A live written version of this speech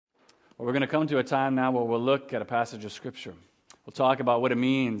Well, we're going to come to a time now where we'll look at a passage of Scripture. We'll talk about what it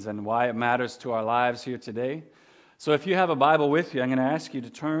means and why it matters to our lives here today. So if you have a Bible with you, I'm going to ask you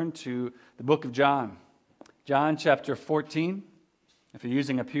to turn to the book of John. John chapter 14. If you're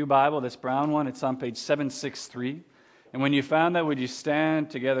using a Pew Bible, this brown one, it's on page 763. And when you found that, would you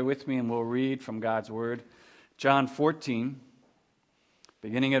stand together with me and we'll read from God's Word. John 14,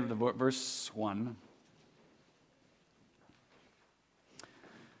 beginning at verse 1.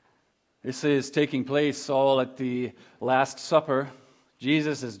 This is taking place all at the Last Supper.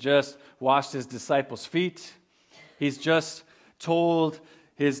 Jesus has just washed his disciples' feet. He's just told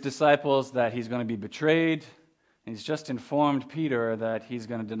his disciples that he's going to be betrayed. And he's just informed Peter that he's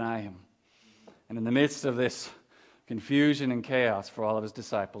going to deny him. And in the midst of this confusion and chaos for all of his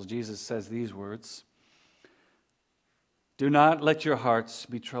disciples, Jesus says these words, "Do not let your hearts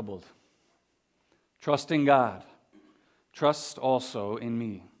be troubled. Trust in God. Trust also in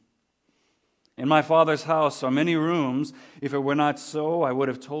me. In my Father's house are many rooms. If it were not so, I would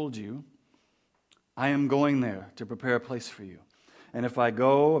have told you. I am going there to prepare a place for you. And if I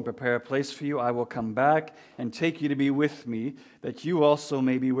go and prepare a place for you, I will come back and take you to be with me, that you also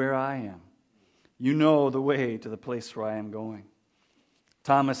may be where I am. You know the way to the place where I am going."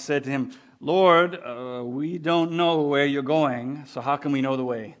 Thomas said to him, "Lord, we don't know where you're going, so how can we know the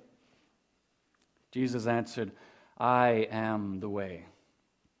way?" Jesus answered, "I am the way,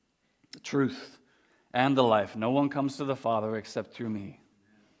 the truth, and the life. No one comes to the Father except through me.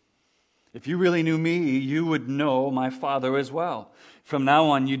 If you really knew me, you would know my Father as well. From now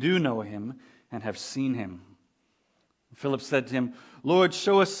on, you do know him and have seen him." Philip said to him, "Lord,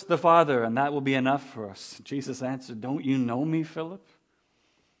 show us the Father, and that will be enough for us." Jesus answered, "Don't you know me, Philip?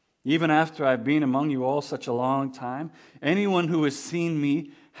 Even after I've been among you all such a long time, anyone who has seen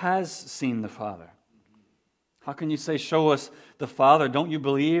me has seen the Father. How can you say, 'Show us the Father'? Don't you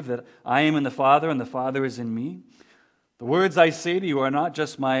believe that I am in the Father and the Father is in me? The words I say to you are not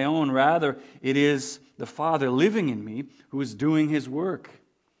just my own. Rather, it is the Father living in me who is doing his work.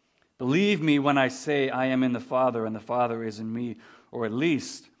 Believe me when I say I am in the Father and the Father is in me, or at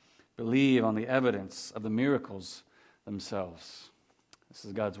least believe on the evidence of the miracles themselves." This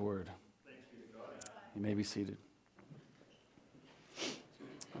is God's Word. You may be seated.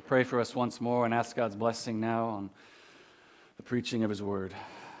 I'll pray for us once more and ask God's blessing now on the preaching of his Word.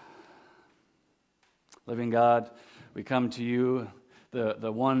 Living God, we come to you,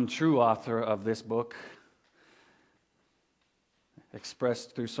 the one true author of this book,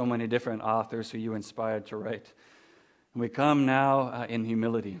 expressed through so many different authors who you inspired to write. And we come now in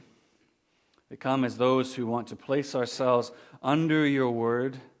humility. We come as those who want to place ourselves under your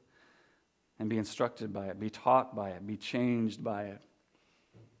word and be instructed by it, be taught by it, be changed by it.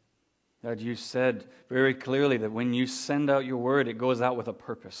 God, you said very clearly that when you send out your word, it goes out with a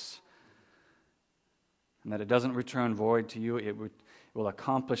purpose. And that it doesn't return void to you. It will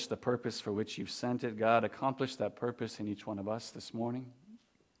accomplish the purpose for which you've sent it. God, accomplish that purpose in each one of us this morning.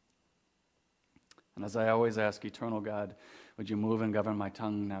 And as I always ask, eternal God, would you move and govern my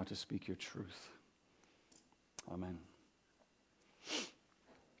tongue now to speak your truth? Amen.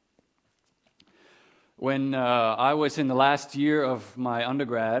 When I was in the last year of my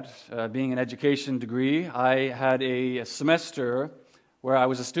undergrad, being an education degree, I had a semester where I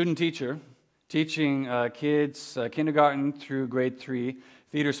was a student teacher, teaching kids kindergarten through grade 3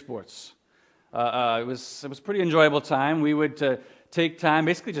 theater sports. It was a pretty enjoyable time. We would take time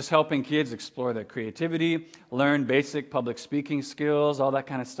basically just helping kids explore their creativity, learn basic public speaking skills, all that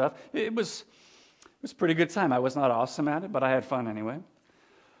kind of stuff. It was a pretty good time. I was not awesome at it, but I had fun anyway.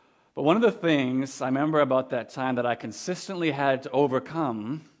 But one of the things I remember about that time that I consistently had to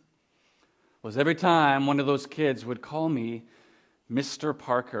overcome was every time one of those kids would call me Mr.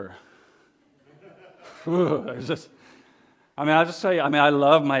 Parker. I'll just tell you, I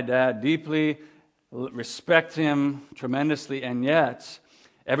love my dad deeply, respect him tremendously, and yet,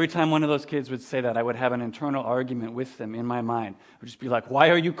 every time one of those kids would say that, I would have an internal argument with them in my mind. I would just be like, why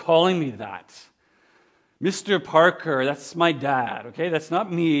are you calling me that? Mr. Parker, that's my dad, okay? That's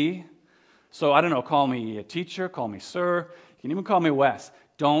not me. So, I don't know, call me a teacher, call me sir. You can even call me Wes.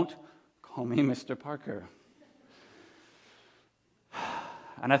 Don't call me Mr. Parker.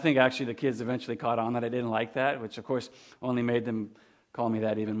 And I think actually the kids eventually caught on that I didn't like that, which of course only made them call me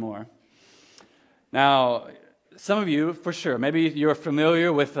that even more. Now, some of you, for sure, maybe you're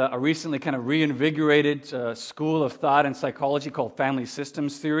familiar with a recently kind of reinvigorated school of thought and psychology called family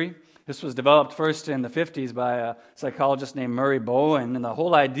systems theory. This was developed first in the 50s by a psychologist named Murray Bowen, and the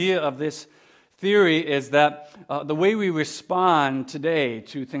whole idea of this theory is that the way we respond today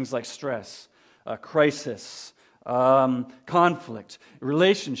to things like stress, crisis, conflict,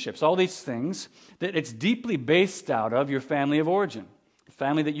 relationships, all these things, that it's deeply based out of your family of origin, the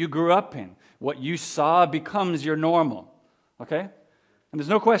family that you grew up in. What you saw becomes your normal, okay? And there's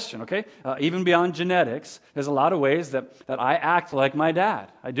no question, okay? Even beyond genetics, there's a lot of ways that I act like my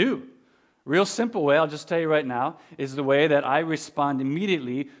dad. I do. Real simple way, I'll just tell you right now, is the way that I respond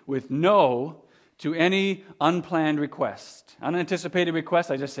immediately with no to any unplanned request. Unanticipated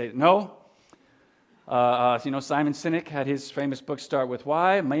request, I just say no. Simon Sinek had his famous book Start With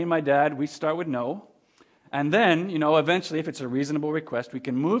Why. Me and my dad, we start with no. And then, eventually, if it's a reasonable request, we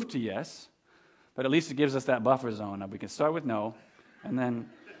can move to yes. But at least it gives us that buffer zone. We can start with no and then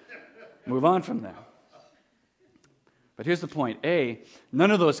move on from there. But here's the point.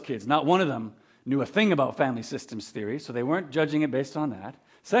 None of those kids, not one of them, knew a thing about family systems theory, so they weren't judging it based on that.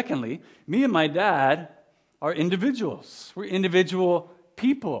 Secondly, me and my dad are individuals. We're individual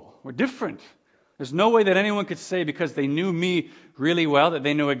people. We're different. There's no way that anyone could say because they knew me really well that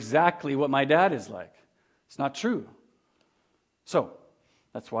they know exactly what my dad is like. It's not true. So,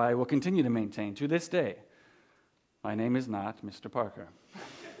 that's why I will continue to maintain to this day, my name is not Mr. Parker.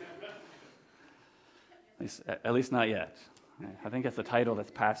 At least not yet. I think that's a title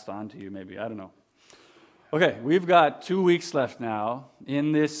that's passed on to you, maybe. I don't know. Okay, we've got 2 weeks left now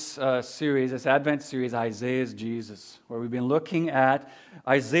in this series, this Advent series, Isaiah's Jesus, where we've been looking at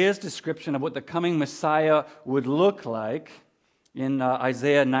Isaiah's description of what the coming Messiah would look like in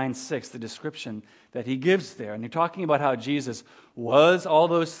Isaiah 9:6, the description that he gives there. And you're talking about how Jesus was all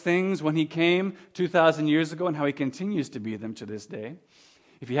those things when he came 2,000 years ago and how he continues to be them to this day.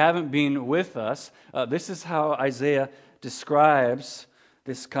 If you haven't been with us, this is how Isaiah describes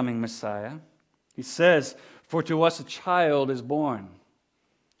this coming Messiah. He says, "For to us a child is born,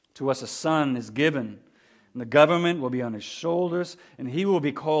 to us a son is given, and the government will be on his shoulders, and he will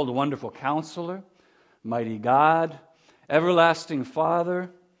be called Wonderful Counselor, Mighty God, Everlasting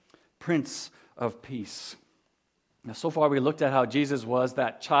Father, Prince of Peace." Now, so far we looked at how Jesus was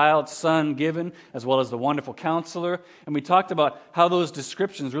that child, son given, as well as the wonderful counselor. And we talked about how those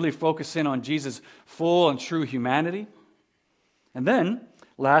descriptions really focus in on Jesus' full and true humanity. And then,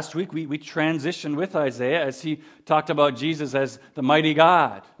 last week, we transitioned with Isaiah as he talked about Jesus as the mighty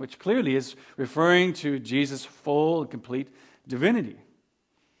God, which clearly is referring to Jesus' full and complete divinity.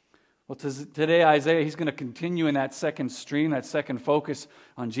 Well, today, Isaiah, he's going to continue in that second stream, that second focus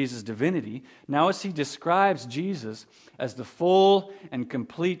on Jesus' divinity. Now, as he describes Jesus as the full and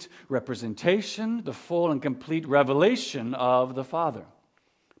complete representation, the full and complete revelation of the Father,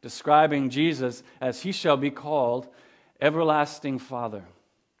 describing Jesus as he shall be called Everlasting Father.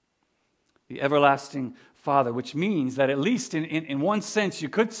 The Everlasting Father, which means that at least in one sense you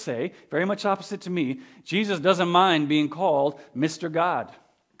could say, very much opposite to me, Jesus doesn't mind being called Mr. God.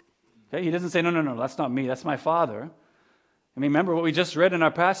 Okay, he doesn't say, no, that's not me, that's my Father. I mean, remember what we just read in our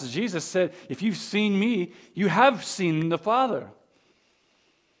passage. Jesus said, if you've seen me, you have seen the Father.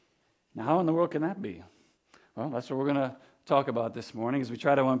 Now, how in the world can that be? Well, that's what we're going to talk about this morning as we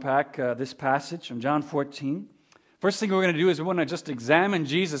try to unpack this passage from John 14. First thing we're going to do is we want to just examine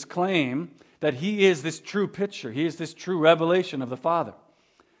Jesus' claim that he is this true picture, he is this true revelation of the Father.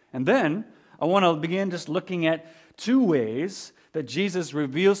 And then I want to begin just looking at two ways that Jesus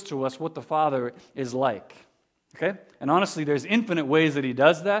reveals to us what the Father is like. Okay? And honestly, there's infinite ways that he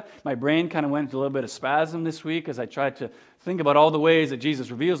does that. My brain kind of went into a little bit of spasm this week as I tried to think about all the ways that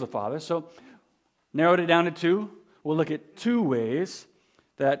Jesus reveals the Father. So, narrowed it down to two. We'll look at two ways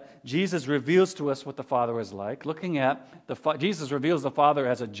that Jesus reveals to us what the Father is like. Looking at, Jesus reveals the Father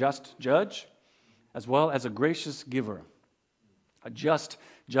as a just judge, as well as a gracious giver. A just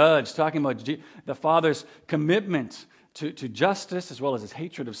judge, talking about the Father's commitment to justice as well as his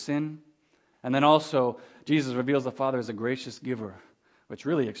hatred of sin. And then also, Jesus reveals the Father as a gracious giver, which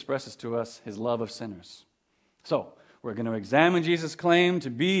really expresses to us his love of sinners. So, we're going to examine Jesus' claim to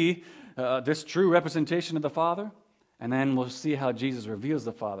be this true representation of the Father, and then we'll see how Jesus reveals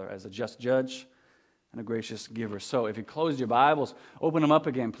the Father as a just judge and a gracious giver. So, if you closed your Bibles, open them up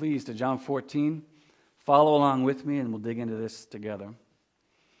again, please, to John 14. Follow along with me, and we'll dig into this together.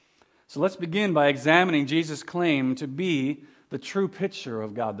 So let's begin by examining Jesus' claim to be the true picture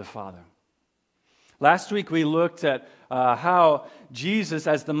of God the Father. Last week we looked at how Jesus,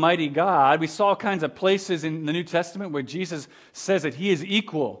 as the mighty God, we saw all kinds of places in the New Testament where Jesus says that he is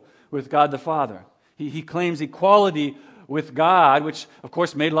equal with God the Father. He claims equality with God, which of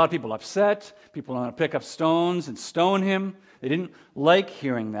course made a lot of people upset. People want to pick up stones and stone him. They didn't like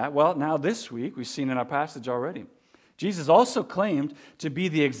hearing that. Well, now this week, we've seen in our passage already, Jesus also claimed to be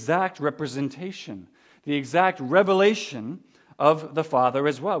the exact representation, the exact revelation of the Father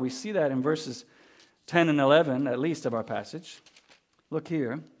as well. We see that in verses 10 and 11, at least, of our passage. Look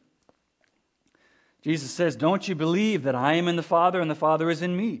here. Jesus says, "Don't you believe that I am in the Father and the Father is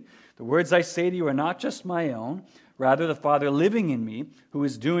in me? The words I say to you are not just my own, rather the Father living in me, who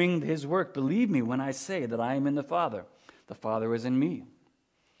is doing his work. Believe me when I say that I am in the Father is in me."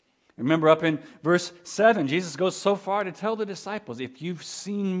 Remember up in verse 7, Jesus goes so far to tell the disciples, if you've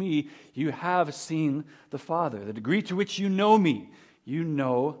seen me, you have seen the Father. The degree to which you know me, you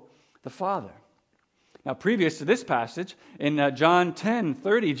know the Father. Now, previous to this passage, in John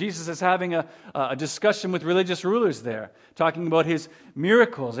 10:30, Jesus is having a discussion with religious rulers there, talking about his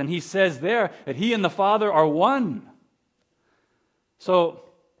miracles. And he says there that he and the Father are one. So,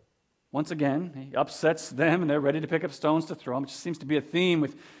 once again, he upsets them, and they're ready to pick up stones to throw him, which seems to be a theme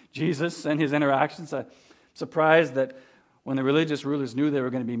with Jesus and his interactions. I'm surprised that when the religious rulers knew they were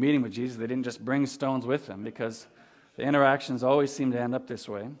going to be meeting with Jesus, they didn't just bring stones with them, because the interactions always seem to end up this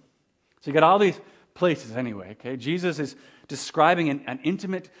way. So you got all these places anyway, okay? Jesus is describing an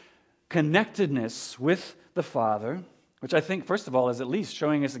intimate connectedness with the Father, which I think, first of all, is at least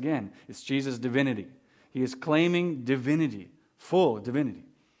showing us again, it's Jesus' divinity. He is claiming divinity, full divinity.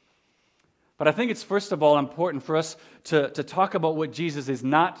 But I think it's, first of all, important for us to talk about what Jesus is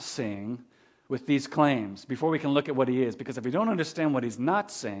not saying with these claims before we can look at what he is. Because if we don't understand what he's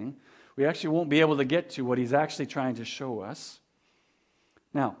not saying, we actually won't be able to get to what he's actually trying to show us.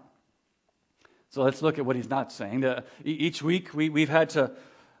 Now, so let's look at what he's not saying. Each week we've had to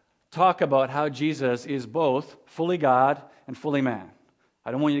talk about how Jesus is both fully God and fully man. I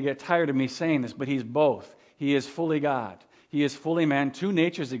don't want you to get tired of me saying this, but he's both. He is fully God. He is fully man, two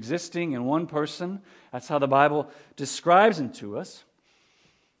natures existing in one person. That's how the Bible describes him to us.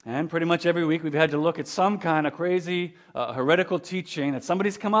 And pretty much every week we've had to look at some kind of crazy, heretical teaching that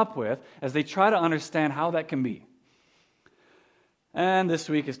somebody's come up with as they try to understand how that can be. And this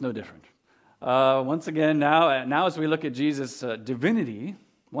week it's no different. Once again, now as we look at Jesus' divinity,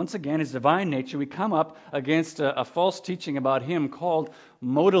 once again, his divine nature, we come up against a false teaching about him called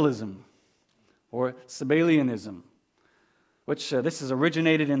modalism or Sabellianism, which this is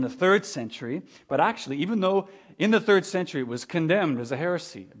originated in the 3rd century, but actually, even though in the 3rd century it was condemned as a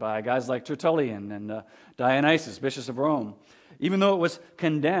heresy by guys like Tertullian and Dionysius, bishops of Rome, even though it was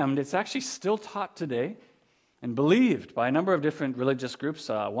condemned, it's actually still taught today and believed by a number of different religious groups,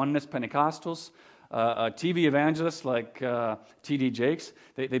 Oneness Pentecostals, TV evangelists like T.D. Jakes.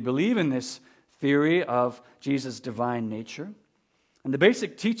 They believe in this theory of Jesus' divine nature. And the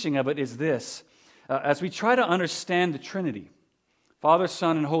basic teaching of it is this. As we try to understand the Trinity, Father,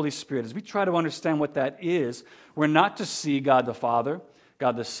 Son, and Holy Spirit, as we try to understand what that is, we're not to see God the Father,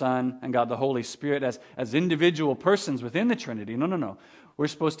 God the Son, and God the Holy Spirit as individual persons within the Trinity. No. We're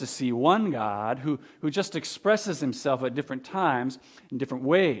supposed to see one God who just expresses himself at different times in different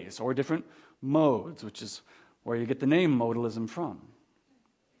ways or different modes, which is where you get the name modalism from.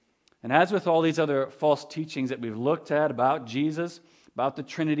 And as with all these other false teachings that we've looked at about Jesus, about the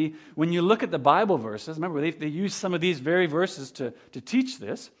Trinity, when you look at the Bible verses, remember they use some of these very verses to teach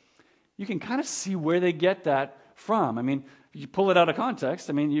this, you can kind of see where they get that from. I mean, if you pull it out of context,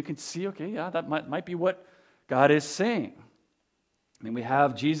 I mean, you can see, okay, yeah, that might be what God is saying. I mean, we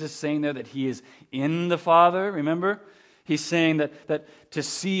have Jesus saying there that he is in the Father, remember? He's saying that to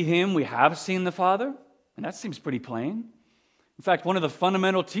see him, we have seen the Father, and that seems pretty plain. In fact, one of the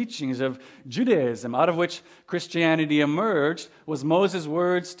fundamental teachings of Judaism, out of which Christianity emerged, was Moses'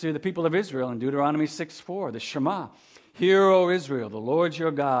 words to the people of Israel in Deuteronomy 6:4, the Shema. Hear, O Israel, the Lord your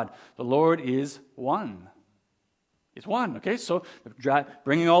God, the Lord is one. It's one, okay? So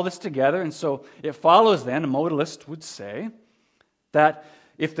bringing all this together, and so it follows then, a modalist would say, that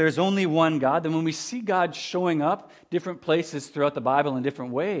if there's only one God, then when we see God showing up different places throughout the Bible in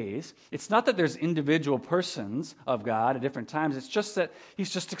different ways, it's not that there's individual persons of God at different times. It's just that he's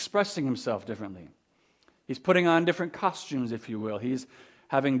just expressing himself differently. He's putting on different costumes, if you will. He's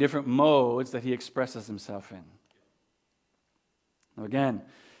having different modes that he expresses himself in. Now again,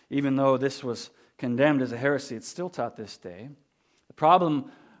 even though this was condemned as a heresy, it's still taught this day. The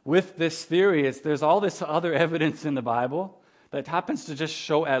problem with this theory is there's all this other evidence in the Bible that happens to just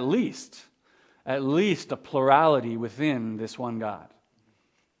show at least a plurality within this one God.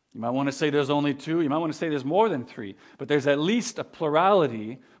 You might want to say there's only two. You might want to say there's more than three. But there's at least a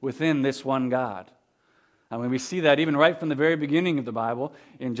plurality within this one God. And when we see that even right from the very beginning of the Bible,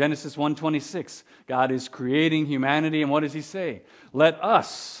 in Genesis 1:26, God is creating humanity, and what does he say? Let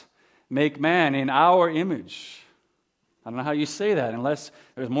us make man in our image. I don't know how you say that unless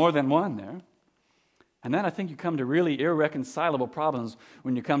there's more than one there. And then I think you come to really irreconcilable problems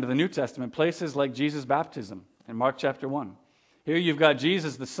when you come to the New Testament, places like Jesus' baptism in Mark chapter 1. Here you've got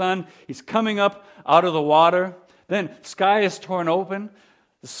Jesus, the Son. He's coming up out of the water. Then sky is torn open.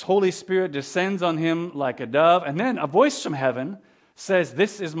 The Holy Spirit descends on him like a dove. And then a voice from heaven says,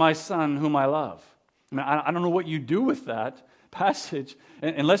 "This is my Son whom I love." I mean, I don't know what you do with that passage,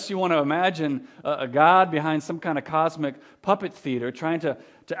 unless you want to imagine a God behind some kind of cosmic puppet theater trying to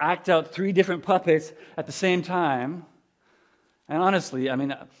act out three different puppets at the same time. And honestly, I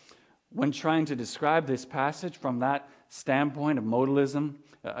mean, when trying to describe this passage from that standpoint of modalism,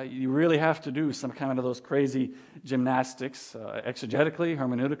 you really have to do some kind of those crazy gymnastics, exegetically,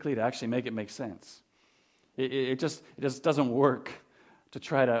 hermeneutically, to actually make it make sense. It just doesn't work to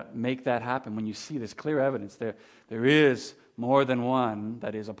try to make that happen when you see this clear evidence. There is more than one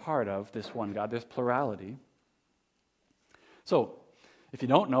that is a part of this one God. There's plurality. So, if you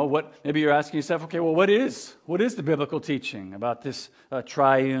don't know, maybe you're asking yourself, okay, well, what is the biblical teaching about this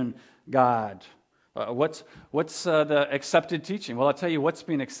triune God? What's the accepted teaching? Well, I'll tell you what's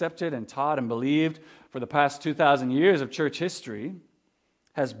been accepted and taught and believed for the past 2,000 years of church history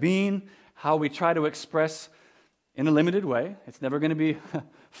has been how we try to express in a limited way. It's never going to be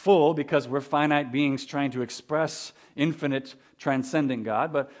full because we're finite beings trying to express infinite, transcendent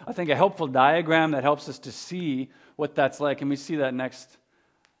God. But I think a helpful diagram that helps us to see what that's like, and we see that next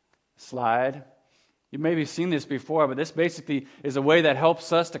slide. You've maybe seen this before, but this basically is a way that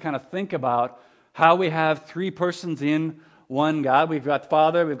helps us to kind of think about how we have three persons in one God. We've got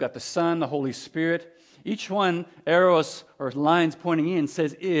Father, we've got the Son, the Holy Spirit. Each one, arrows or lines pointing in,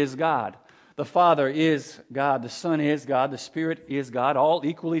 says is God. The Father is God, the Son is God, the Spirit is God, all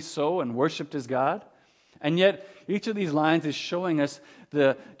equally so and worshipped as God. And yet, each of these lines is showing us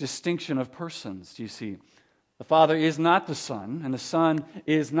the distinction of persons, you see. The Father is not the Son, and the Son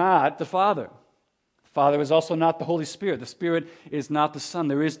is not the Father. The Father is also not the Holy Spirit. The Spirit is not the Son.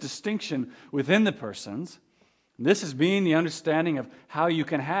 There is distinction within the persons. This is being the understanding of how you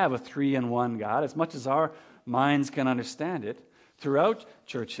can have a three-in-one God, as much as our minds can understand it, throughout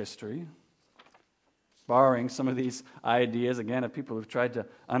church history, barring some of these ideas, again, of people who've tried to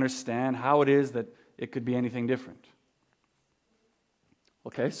understand how it is that it could be anything different.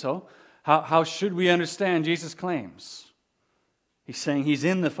 Okay, so how should we understand Jesus' claims? He's saying he's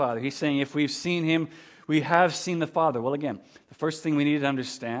in the Father. He's saying if we've seen him, we have seen the Father. Well, again, the first thing we need to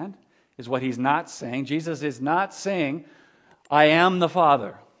understand is what he's not saying. Jesus is not saying, I am the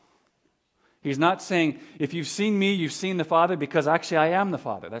Father. He's not saying, if you've seen me, you've seen the Father, because actually I am the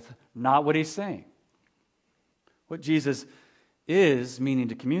Father. That's not what he's saying. What Jesus is meaning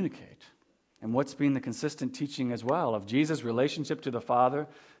to communicate, and what's been the consistent teaching as well of Jesus' relationship to the Father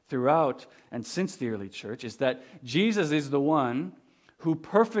throughout and since the early church, is that Jesus is the one who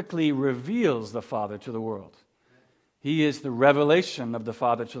perfectly reveals the Father to the world. He is the revelation of the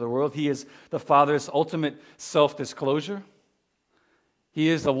Father to the world. He is the Father's ultimate self-disclosure. He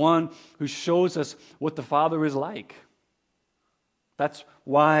is the one who shows us what the Father is like. That's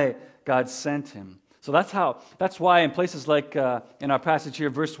why God sent him. So that's why in places like in our passage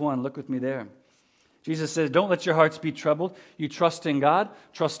here, verse 1, look with me there. Jesus says, don't let your hearts be troubled. You trust in God,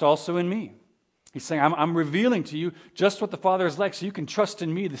 trust also in me. He's saying, I'm revealing to you just what the Father is like, so you can trust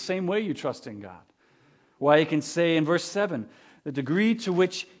in me the same way you trust in God. Why he can say in verse 7, the degree to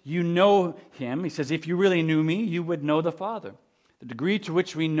which you know him, he says, if you really knew me, you would know the Father. The degree to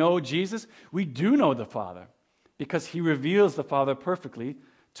which we know Jesus, we do know the Father, because he reveals the Father perfectly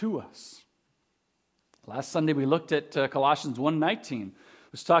to us. Last Sunday we looked at Colossians 1:19,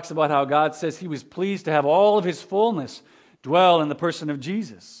 which talks about how God says he was pleased to have all of his fullness dwell in the person of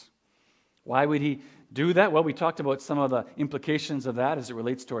Jesus. Why would he do that? Well, we talked about some of the implications of that as it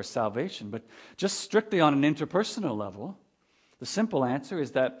relates to our salvation, but just strictly on an interpersonal level, the simple answer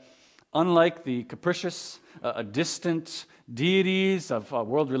is that unlike the capricious, distant deities of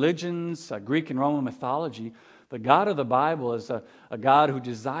world religions, Greek and Roman mythology, the God of the Bible is a God who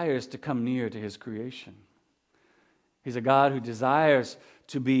desires to come near to his creation. He's a God who desires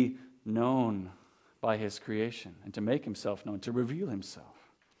to be known by his creation and to make himself known, to reveal himself.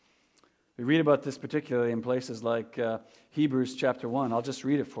 We read about this particularly in places like Hebrews chapter 1. I'll just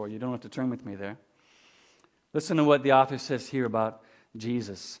read it for you. You don't have to turn with me there. Listen to what the author says here about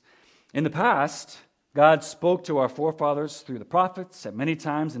Jesus. In the past, God spoke to our forefathers through the prophets at many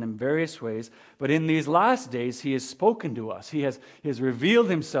times and in various ways, but in these last days he has spoken to us. He has revealed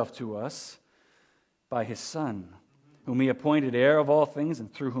himself to us by his Son, whom he appointed heir of all things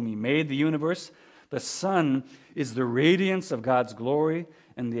and through whom he made the universe. The Son is the radiance of God's glory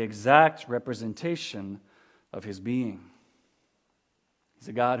and the exact representation of his being. He's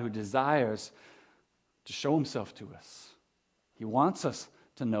a God who desires to show himself to us. He wants us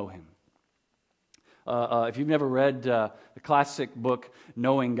to know him. If you've never read the classic book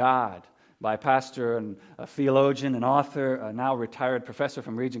Knowing God by pastor and a theologian and author, a now retired professor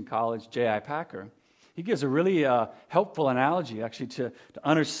from Regent College, J.I. Packer, he gives a really helpful analogy, actually, to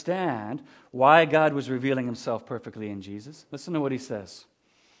understand why God was revealing himself perfectly in Jesus. Listen to what he says.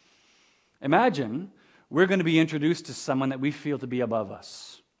 Imagine we're going to be introduced to someone that we feel to be above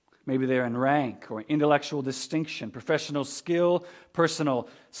us. Maybe they're in rank or intellectual distinction, professional skill, personal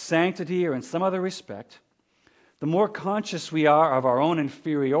sanctity, or in some other respect. The more conscious we are of our own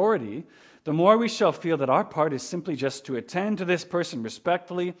inferiority, the more we shall feel that our part is simply just to attend to this person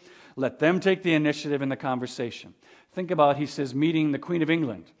respectfully, let them take the initiative in the conversation. Think about, he says, meeting the Queen of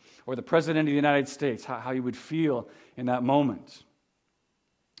England or the President of the United States, how you would feel in that moment.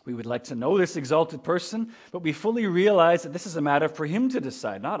 We would like to know this exalted person, but we fully realize that this is a matter for him to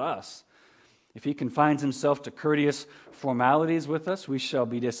decide, not us. If he confines himself to courteous formalities with us, we shall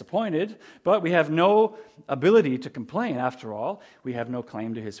be disappointed, but we have no ability to complain. After all, we have no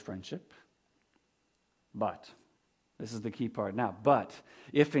claim to his friendship. But, this is the key part now, but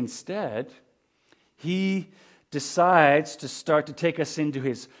if instead he decides to start to take us into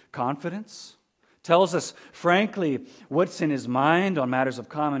his confidence, tells us frankly what's in his mind on matters of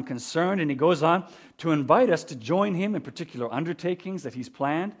common concern, and he goes on to invite us to join him in particular undertakings that he's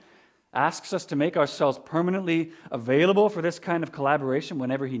planned, asks us to make ourselves permanently available for this kind of collaboration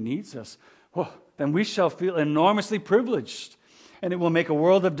whenever he needs us, then we shall feel enormously privileged, and it will make a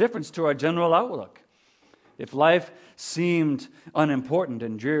world of difference to our general outlook. If life seemed unimportant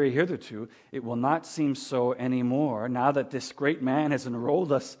and dreary hitherto, it will not seem so anymore now that this great man has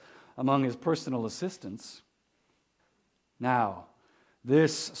enrolled us among his personal assistants. Now,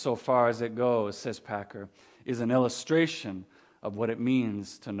 this, so far as it goes, says Packer, is an illustration of what it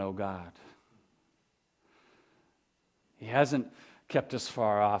means to know God. He hasn't kept us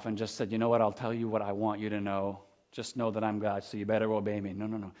far off and just said, you know what, I'll tell you what I want you to know. Just know that I'm God, so you better obey me.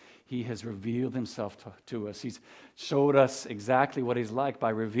 No. He has revealed himself to us. He's showed us exactly what he's like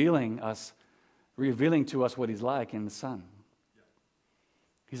by revealing to us what he's like in the Son.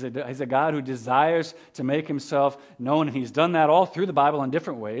 He's a God who desires to make himself known, and he's done that all through the Bible in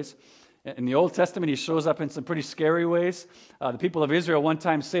different ways. In the Old Testament, he shows up in some pretty scary ways. The people of Israel one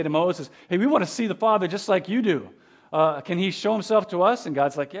time say to Moses, hey, we want to see the Father just like you do. Can he show himself to us? And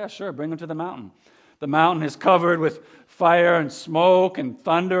God's like, yeah, sure, bring him to the mountain. The mountain is covered with fire and smoke and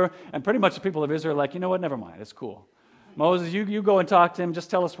thunder, and pretty much the people of Israel are like, you know what, never mind, it's cool. Moses, you go and talk to him, just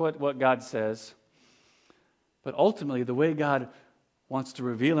tell us what God says. But ultimately, the way God wants to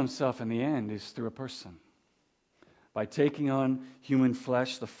reveal himself in the end is through a person. By taking on human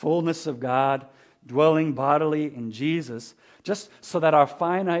flesh, the fullness of God dwelling bodily in Jesus, just so that our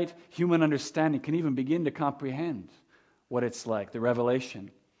finite human understanding can even begin to comprehend what it's like, the revelation.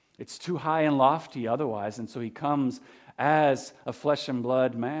 It's too high and lofty otherwise, and so he comes as a flesh and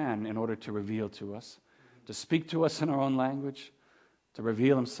blood man in order to reveal to us, to speak to us in our own language, to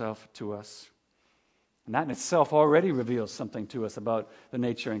reveal himself to us. And that in itself already reveals something to us about the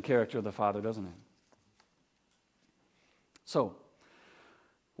nature and character of the Father, doesn't it? So,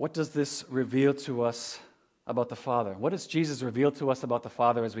 what does this reveal to us about the Father? What does Jesus reveal to us about the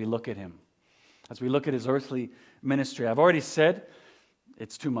Father as we look at him? As we look at his earthly ministry? I've already said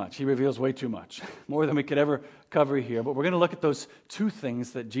it's too much. He reveals way too much, more than we could ever cover here. But we're going to look at those two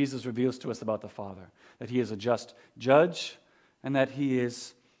things that Jesus reveals to us about the Father, that he is a just judge and that he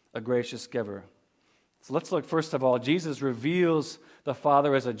is a gracious giver. So let's look, first of all, Jesus reveals the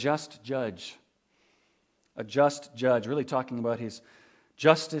Father as a just judge. A just judge, really talking about his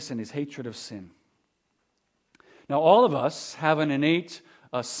justice and his hatred of sin. Now, all of us have an innate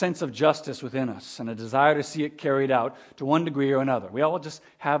sense of justice within us and a desire to see it carried out to one degree or another. We all just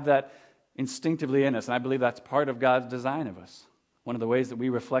have that instinctively in us, and I believe that's part of God's design of us. One of the ways that we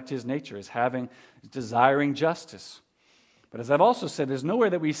reflect his nature is desiring justice. But as I've also said, there's nowhere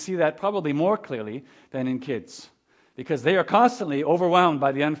that we see that probably more clearly than in kids, because they are constantly overwhelmed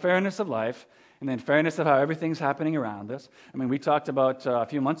by the unfairness of life and the unfairness of how everything's happening around us. I mean, we talked about a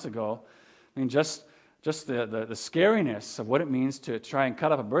few months ago, just the scariness of what it means to try and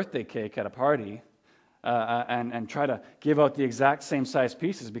cut up a birthday cake at a party and try to give out the exact same size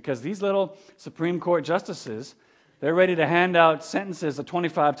pieces, because these little Supreme Court justices, they're ready to hand out sentences of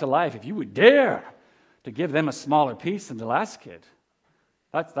 25 to life if you would dare to give them a smaller piece than the last kid.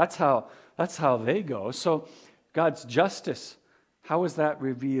 That's how they go. So God's justice, how is that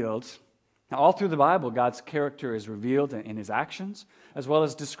revealed? Now, all through the Bible, God's character is revealed in his actions as well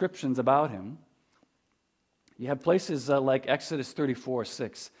as descriptions about him. You have places like Exodus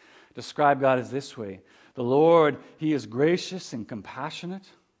 34:6 describe God as this way. The Lord, he is gracious and compassionate,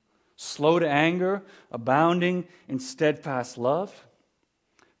 slow to anger, abounding in steadfast love.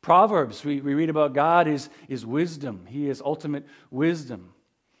 Proverbs, we read about God is wisdom. He is ultimate wisdom.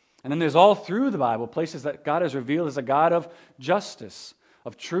 And then there's all through the Bible places that God is revealed as a God of justice,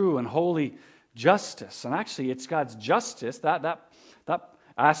 of true and holy justice. And actually, it's God's justice, that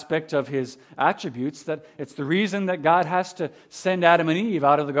aspect of his attributes, that it's the reason that God has to send Adam and Eve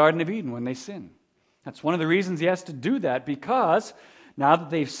out of the Garden of Eden when they sin. That's one of the reasons he has to do that, because now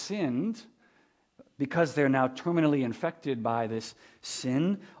that they've sinned, because they're now terminally infected by this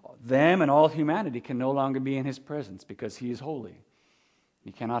sin, them and all humanity can no longer be in his presence because he is holy.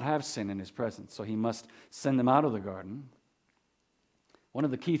 He cannot have sin in his presence, so he must send them out of the garden. One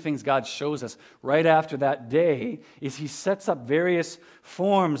of the key things God shows us right after that day is he sets up various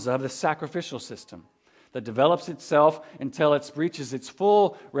forms of the sacrificial system that develops itself until it reaches its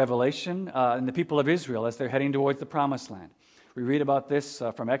full revelation in the people of Israel as they're heading towards the Promised Land. We read about this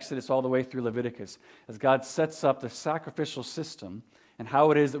from Exodus all the way through Leviticus, as God sets up the sacrificial system and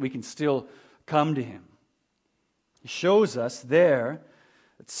how it is that we can still come to him. He shows us there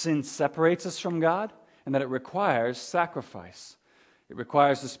that sin separates us from God and that it requires sacrifice. It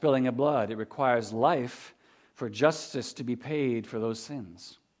requires the spilling of blood. It requires life for justice to be paid for those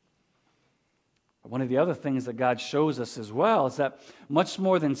sins. But one of the other things that God shows us as well is that much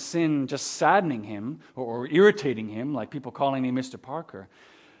more than sin just saddening him or irritating him, like people calling me Mr. Parker,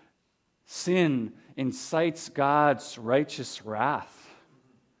 sin incites God's righteous wrath.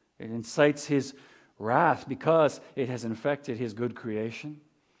 It incites his wrath because it has infected his good creation.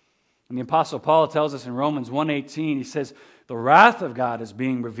 And the Apostle Paul tells us in Romans 1:18, he says, the wrath of God is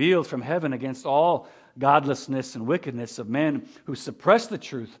being revealed from heaven against all godlessness and wickedness of men who suppress the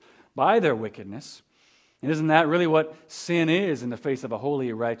truth by their wickedness. And isn't that really what sin is in the face of a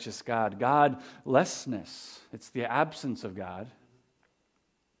holy, righteous God? Godlessness. It's the absence of God.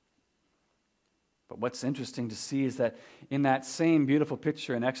 But what's interesting to see is that in that same beautiful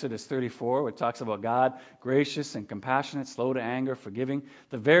picture in Exodus 34, where it talks about God, gracious and compassionate, slow to anger, forgiving,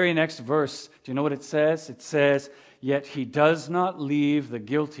 the very next verse, do you know what it says? It says, yet he does not leave the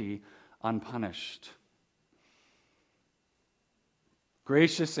guilty unpunished.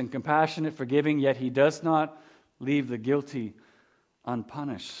 Gracious and compassionate, forgiving, yet he does not leave the guilty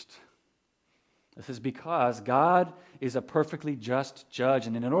unpunished. This is because God is a perfectly just judge,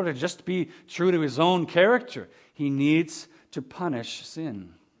 and in order to just be true to his own character, he needs to punish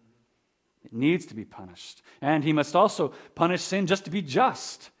sin. It needs to be punished. And he must also punish sin just to be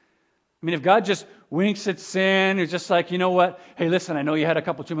just. I mean, if God just winks at sin, it's just like, you know what? Hey, listen, I know you had a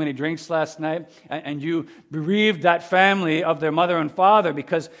couple too many drinks last night, and you bereaved that family of their mother and father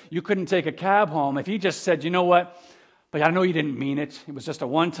because you couldn't take a cab home. If he just said, you know what? But I know you didn't mean it. It was just a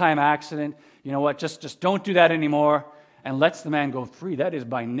one-time accident. You know what? Just don't do that anymore, and lets the man go free. That is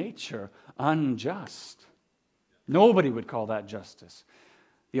by nature unjust. Nobody would call that justice.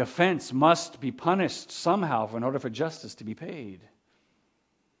 The offense must be punished somehow in order for justice to be paid.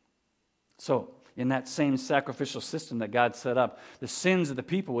 So, in that same sacrificial system that God set up, the sins of the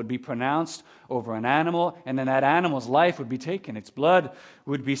people would be pronounced over an animal, and then that animal's life would be taken. Its blood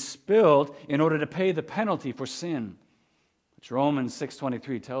would be spilled in order to pay the penalty for sin, which Romans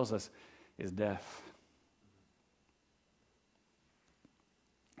 6:23 tells us is death.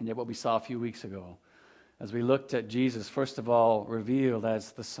 And yet what we saw a few weeks ago, as we looked at Jesus, first of all, revealed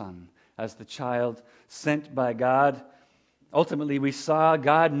as the Son, as the child sent by God. Ultimately, we saw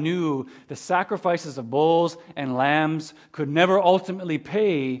God knew the sacrifices of bulls and lambs could never ultimately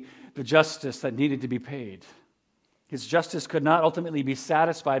pay the justice that needed to be paid. His justice could not ultimately be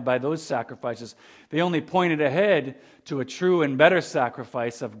satisfied by those sacrifices. They only pointed ahead to a true and better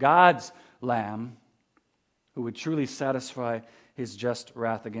sacrifice of God's Lamb, who would truly satisfy his just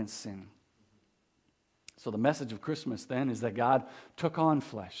wrath against sin. So the message of Christmas then is that God took on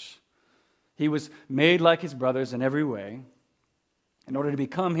flesh. He was made like his brothers in every way in order to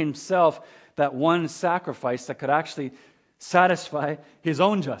become himself that one sacrifice that could actually satisfy his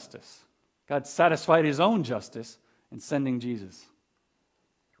own justice. God satisfied his own justice in sending Jesus.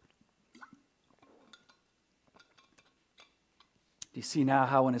 Do you see now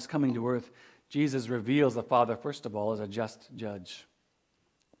how in his coming to earth, Jesus reveals the Father, first of all, as a just judge?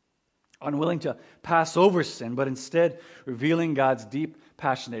 Unwilling to pass over sin, but instead revealing God's deep,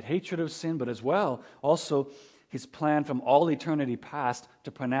 passionate hatred of sin, but as well, also his plan from all eternity past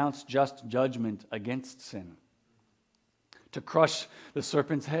to pronounce just judgment against sin, to crush the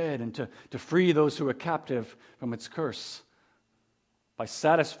serpent's head and to free those who are captive from its curse by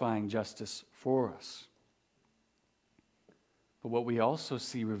satisfying justice for us. But what we also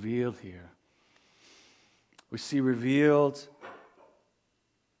see revealed here, we see revealed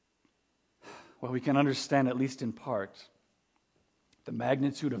well, we can understand, at least in part, the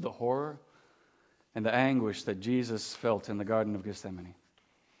magnitude of the horror and the anguish that Jesus felt in the Garden of Gethsemane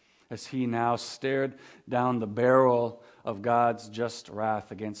as he now stared down the barrel of God's just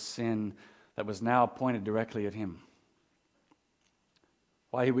wrath against sin that was now pointed directly at him.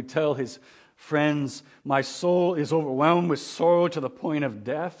 Why he would tell his friends, "My soul is overwhelmed with sorrow to the point of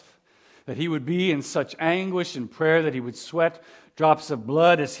death," that he would be in such anguish and prayer that he would sweat drops of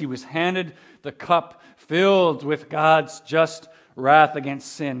blood as he was handed the cup filled with God's just wrath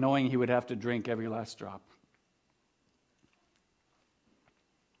against sin, knowing he would have to drink every last drop.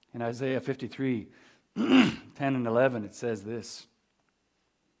 In Isaiah 53, 10 and 11, it says this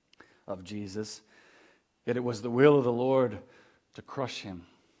of Jesus, "Yet it was the will of the Lord to crush him.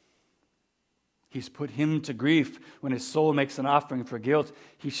 He's put him to grief. When his soul makes an offering for guilt,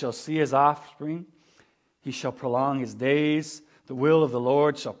 he shall see his offspring. He shall prolong his days. The will of the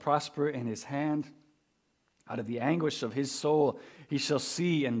Lord shall prosper in his hand. Out of the anguish of his soul, he shall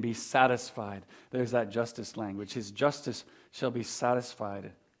see and be satisfied." There's that justice language. His justice shall be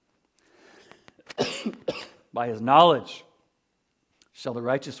satisfied. "By his knowledge shall the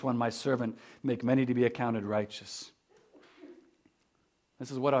righteous one, my servant, make many to be accounted righteous."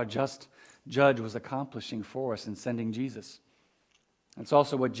 This is what our just judge was accomplishing for us in sending Jesus. It's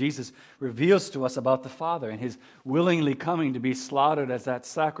also what Jesus reveals to us about the Father and his willingly coming to be slaughtered as that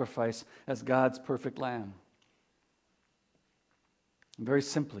sacrifice, as God's perfect lamb. And very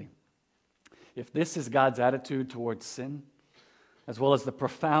simply, if this is God's attitude towards sin, as well as the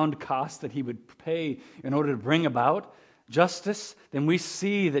profound cost that he would pay in order to bring about justice, then we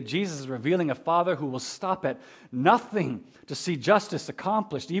see that Jesus is revealing a Father who will stop at nothing to see justice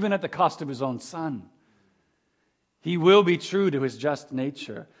accomplished, even at the cost of his own Son. He will be true to his just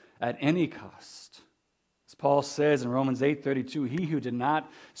nature at any cost. As Paul says in Romans 8:32, "He who did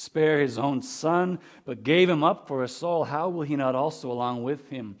not spare his own Son, but gave him up for us all, how will he not also along with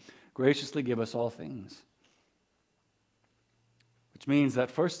him graciously give us all things?" Which means that,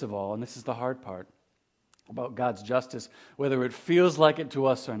 first of all, and this is the hard part about God's justice, whether it feels like it to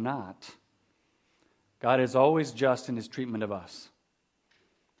us or not, God is always just in his treatment of us.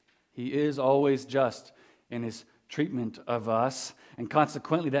 He is always just in his treatment of us, and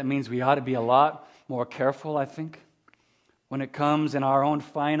consequently that means we ought to be a lot more careful, I think, when it comes in our own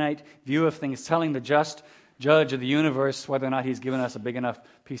finite view of things, telling the just judge of the universe whether or not he's given us a big enough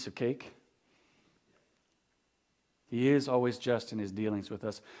piece of cake. He is always just in his dealings with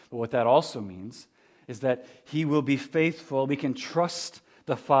us. But what that also means is that he will be faithful. We can trust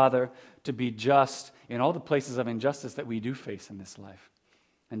the Father to be just in all the places of injustice that we do face in this life.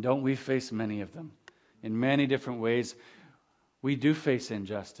 And don't we face many of them? In many different ways, we do face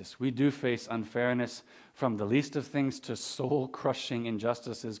injustice. We do face unfairness, from the least of things to soul-crushing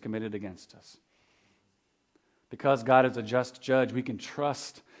injustices committed against us. Because God is a just judge, we can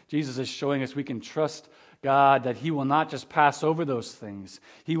trust. Jesus is showing us we can trust God that he will not just pass over those things.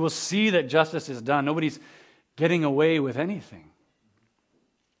 He will see that justice is done. Nobody's getting away with anything.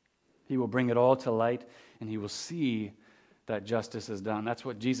 He will bring it all to light, and he will see that justice is done. That's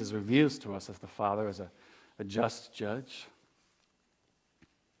what Jesus reveals to us as the Father, as a just judge.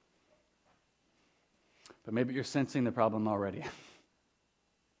 But maybe you're sensing the problem already.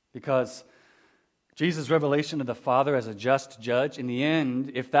 Because Jesus' revelation of the Father as a just judge, in the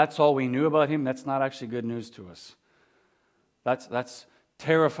end, if that's all we knew about him, that's not actually good news to us. That's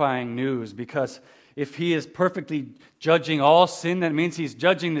terrifying news, because if he is perfectly judging all sin, that means he's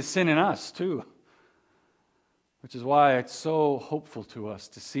judging the sin in us too. Which is why it's so hopeful to us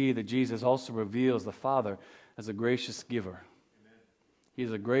to see that Jesus also reveals the Father as a gracious giver. Amen.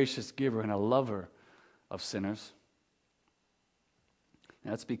 He's a gracious giver and a lover of sinners.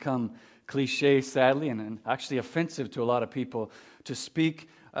 Now, it's become cliche, sadly, and actually offensive to a lot of people to speak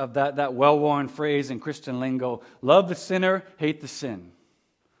of that well-worn phrase in Christian lingo, love the sinner, hate the sin.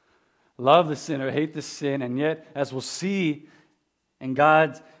 Love the sinner, hate the sin, and yet, as we'll see in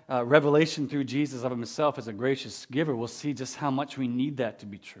God's revelation through Jesus of himself as a gracious giver, we'll see just how much we need that to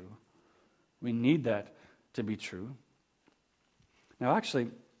be true. We need that to be true. Now, actually,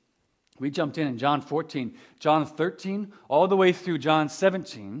 we jumped in John 14. John 13, all the way through John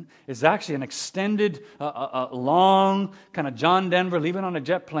 17, is actually an extended, long, kind of John Denver leaving on a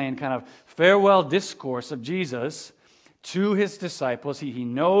jet plane kind of farewell discourse of Jesus to his disciples. He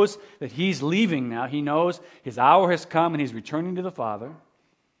knows that he's leaving now. He knows his hour has come and he's returning to the Father.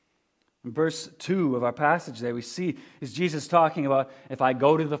 In verse 2 of our passage there, we see is Jesus talking about, if I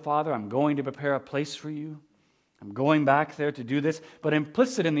go to the Father, I'm going to prepare a place for you. I'm going back there to do this. But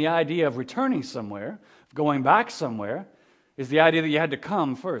implicit in the idea of returning somewhere, of going back somewhere, is the idea that you had to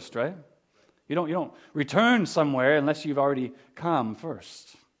come first, right? You don't return somewhere unless you've already come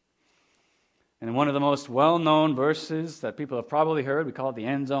first. And one of the most well-known verses that people have probably heard, we call it the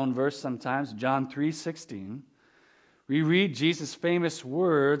end zone verse sometimes, John 3:16, we read Jesus' famous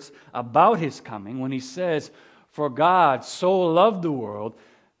words about his coming when he says, "For God so loved the world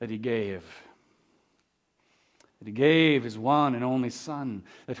that he gave." That he gave his one and only Son,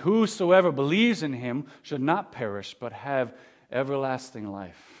 that whosoever believes in him should not perish, but have everlasting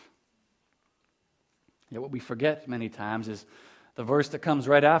life. Yet what we forget many times is the verse that comes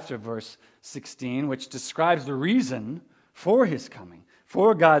right after verse 16, which describes the reason for his coming,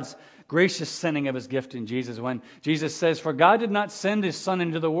 for God's gracious sending of his gift in Jesus, when Jesus says, "For God did not send his Son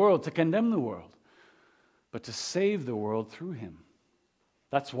into the world to condemn the world, but to save the world through him."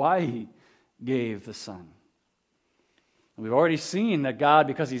 That's why he gave the Son. And we've already seen that God,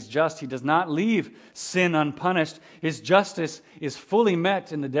 because he's just, he does not leave sin unpunished. His justice is fully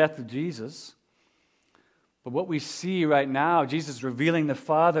met in the death of Jesus. But what we see right now, Jesus revealing the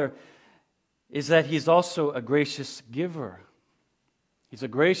Father, is that he's also a gracious giver. He's a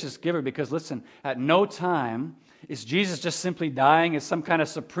gracious giver because, listen, at no time is Jesus just simply dying as some kind of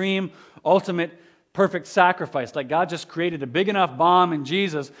supreme, ultimate, perfect sacrifice. Like God just created a big enough bomb in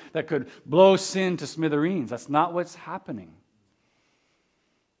Jesus that could blow sin to smithereens. That's not what's happening.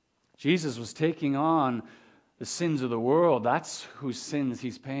 Jesus was taking on the sins of the world. That's whose sins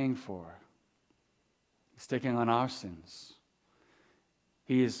he's paying for. He's taking on our sins.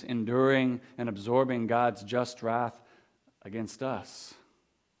 He is enduring and absorbing God's just wrath against us.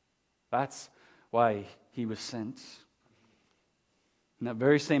 That's why he was sent. In that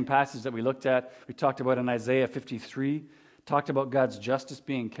very same passage that we looked at, we talked about in Isaiah 53, talked about God's justice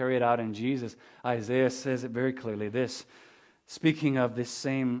being carried out in Jesus. Isaiah says it very clearly. This, speaking of this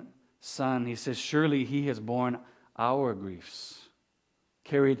same Son, he says, "Surely he has borne our griefs,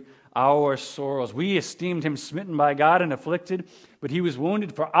 carried our sorrows. We esteemed him smitten by God and afflicted, but he was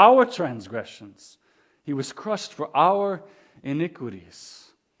wounded for our transgressions. He was crushed for our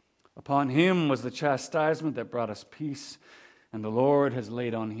iniquities. Upon him was the chastisement that brought us peace, and the Lord has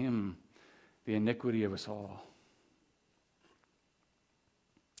laid on him the iniquity of us all."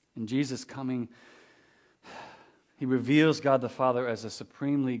 In Jesus' coming, he reveals God the Father as a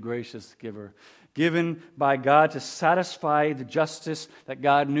supremely gracious giver, given by God to satisfy the justice that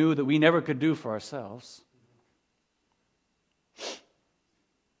God knew that we never could do for ourselves.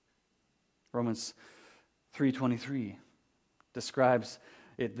 Romans 3:23 describes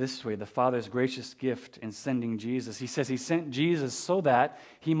it this way, the Father's gracious gift in sending Jesus. He says he sent Jesus so that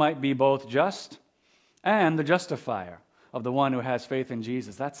he might be both just and the justifier of the one who has faith in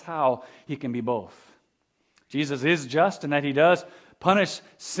Jesus. That's how he can be both. Jesus is just in that he does punish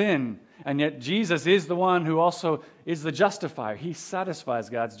sin, and yet Jesus is the one who also is the justifier. He satisfies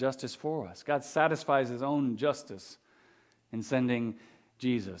God's justice for us. God satisfies his own justice in sending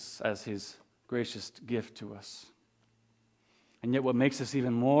Jesus as his gracious gift to us. And yet what makes this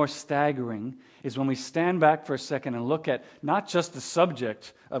even more staggering is when we stand back for a second and look at not just the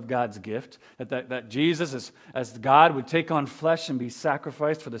subject of God's gift, that Jesus, as God, would take on flesh and be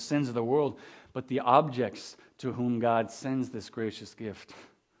sacrificed for the sins of the world, but the objects to whom God sends this gracious gift.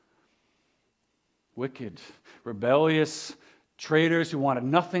 Wicked, rebellious traitors who wanted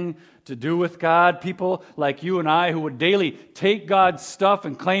nothing to do with God, people like you and I who would daily take God's stuff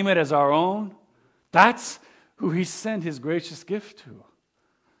and claim it as our own. That's who he sent his gracious gift to.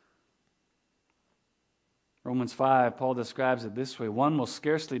 Romans 5, Paul describes it this way: one will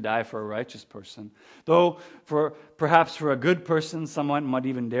scarcely die for a righteous person, though perhaps for a good person someone might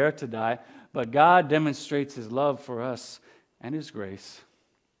even dare to die. But God demonstrates his love for us and his grace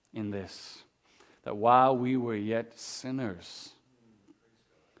in this, that while we were yet sinners,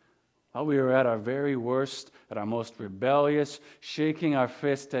 while we were at our very worst, at our most rebellious, shaking our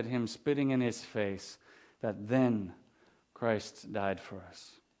fist at him, spitting in his face, that then Christ died for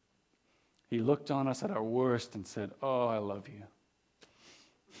us. He looked on us at our worst and said, "Oh, I love you."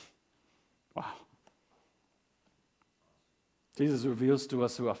 Wow. Jesus reveals to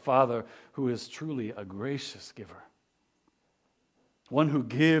us a Father who is truly a gracious giver. One who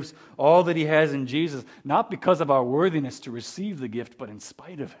gives all that he has in Jesus, not because of our worthiness to receive the gift, but in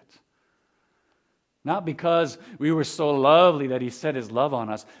spite of it. Not because we were so lovely that he set his love on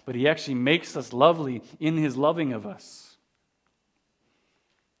us, but he actually makes us lovely in his loving of us.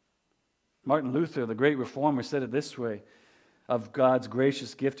 Martin Luther, the great reformer, said it this way of God's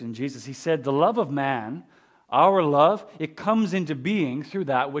gracious gift in Jesus. He said, "The love of man, our love, it comes into being through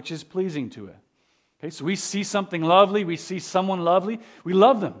that which is pleasing to it." Okay, so we see something lovely, we see someone lovely, we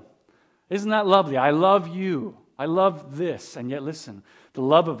love them. Isn't that lovely? I love you. I love this. And yet, listen, The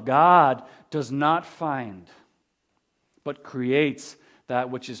love of God does not find, but creates that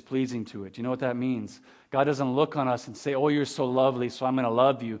which is pleasing to it. Do you know what that means? God doesn't look on us and say, oh, you're so lovely, so I'm going to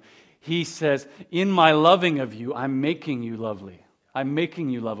love you. He says, in my loving of you, I'm making you lovely. I'm making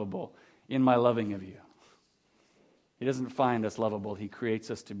you lovable in my loving of you. He doesn't find us lovable. He creates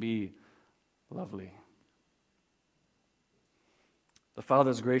us to be lovely. The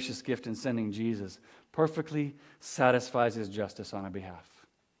Father's gracious gift in sending Jesus perfectly satisfies his justice on our behalf.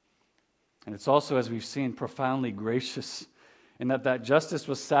 And it's also, as we've seen, profoundly gracious in that justice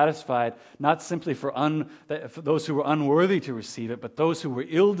was satisfied not simply for those who were unworthy to receive it, but those who were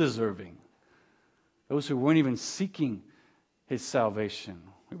ill-deserving, those who weren't even seeking his salvation.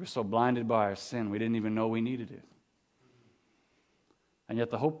 We were so blinded by our sin, we didn't even know we needed it. And yet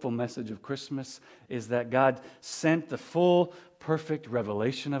the hopeful message of Christmas is that God sent the full, perfect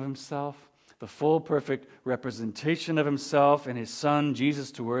revelation of himself, the full, perfect representation of himself and his Son,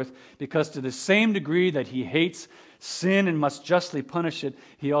 Jesus, to earth, because to the same degree that he hates sin and must justly punish it,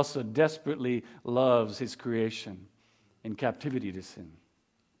 he also desperately loves his creation in captivity to sin.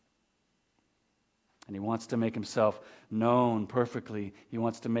 And he wants to make himself known perfectly. He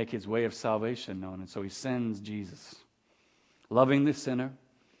wants to make his way of salvation known, and so he sends Jesus. Loving the sinner,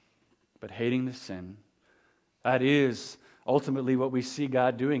 but hating the sin. That is ultimately what we see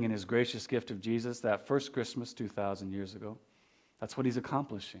God doing in his gracious gift of Jesus that first Christmas 2,000 years ago. That's what he's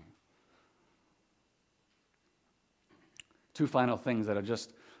accomplishing. Two final things that are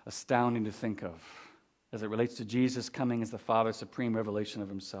just astounding to think of as it relates to Jesus coming as the Father's supreme revelation of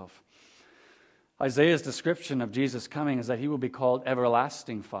himself. Isaiah's description of Jesus coming is that he will be called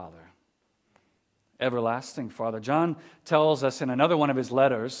Everlasting Father. Everlasting Father. John tells us in another one of his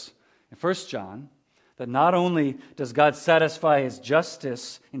letters, in 1 John, that not only does God satisfy his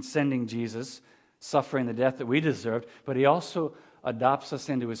justice in sending Jesus, suffering the death that we deserved, but he also adopts us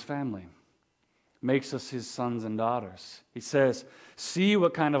into his family, makes us his sons and daughters. He says, see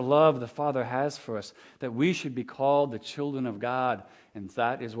what kind of love the Father has for us, that we should be called the children of God, and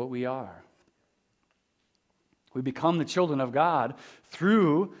that is what we are. We become the children of God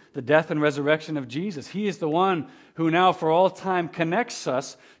through the death and resurrection of Jesus. He is the one who now for all time connects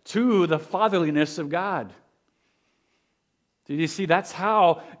us to the fatherliness of God. Did you see? That's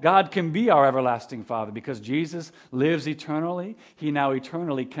how God can be our everlasting Father. Because Jesus lives eternally, he now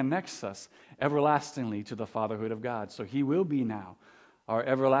eternally connects us everlastingly to the fatherhood of God. So he will be now our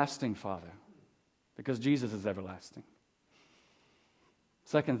everlasting Father because Jesus is everlasting.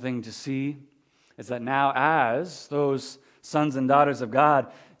 Second thing to see is that now as those sons and daughters of God,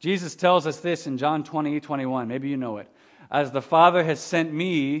 Jesus tells us this in John 20:21. Maybe you know it. As the Father has sent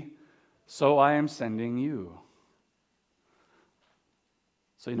me, so I am sending you.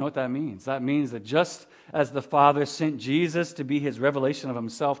 So you know what that means? That means that just as the Father sent Jesus to be his revelation of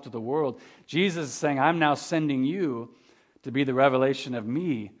himself to the world, Jesus is saying, I'm now sending you to be the revelation of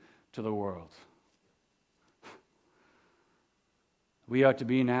me to the world. We are to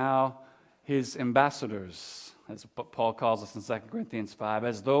be now his ambassadors, as Paul calls us in 2 Corinthians 5,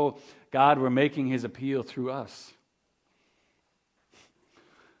 as though God were making his appeal through us.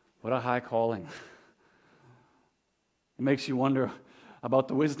 What a high calling. It makes you wonder about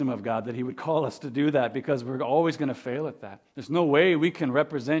the wisdom of God that he would call us to do that, because we're always going to fail at that. There's no way we can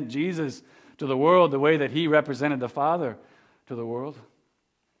represent Jesus to the world the way that he represented the Father to the world.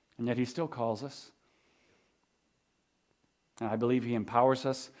 And yet he still calls us. And I believe he empowers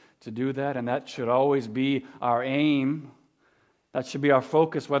us to do that, and that should always be our aim. That should be our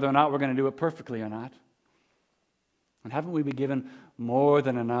focus, whether or not we're going to do it perfectly or not. And haven't we been given more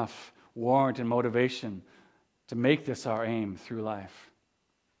than enough warrant and motivation to make this our aim through life?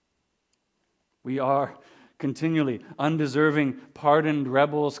 We are continually undeserving, pardoned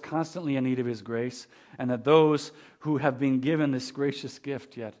rebels, constantly in need of his grace, and that those who have been given this gracious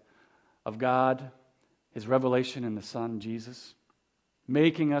gift yet of God, his revelation in the Son, Jesus,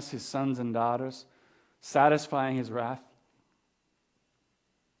 making us his sons and daughters, satisfying his wrath,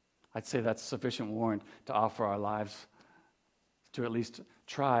 I'd say that's sufficient warrant to offer our lives, to at least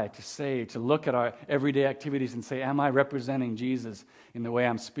try to say, to look at our everyday activities and say, am I representing Jesus in the way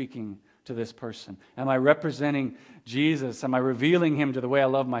I'm speaking to this person? Am I representing Jesus? Am I revealing him to the way I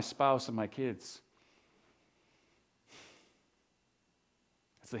love my spouse and my kids?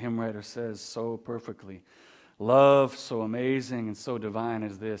 As the hymn writer says so perfectly, love so amazing and so divine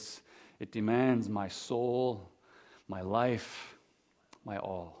as this, it demands my soul, my life, my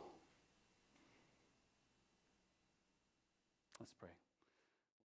all.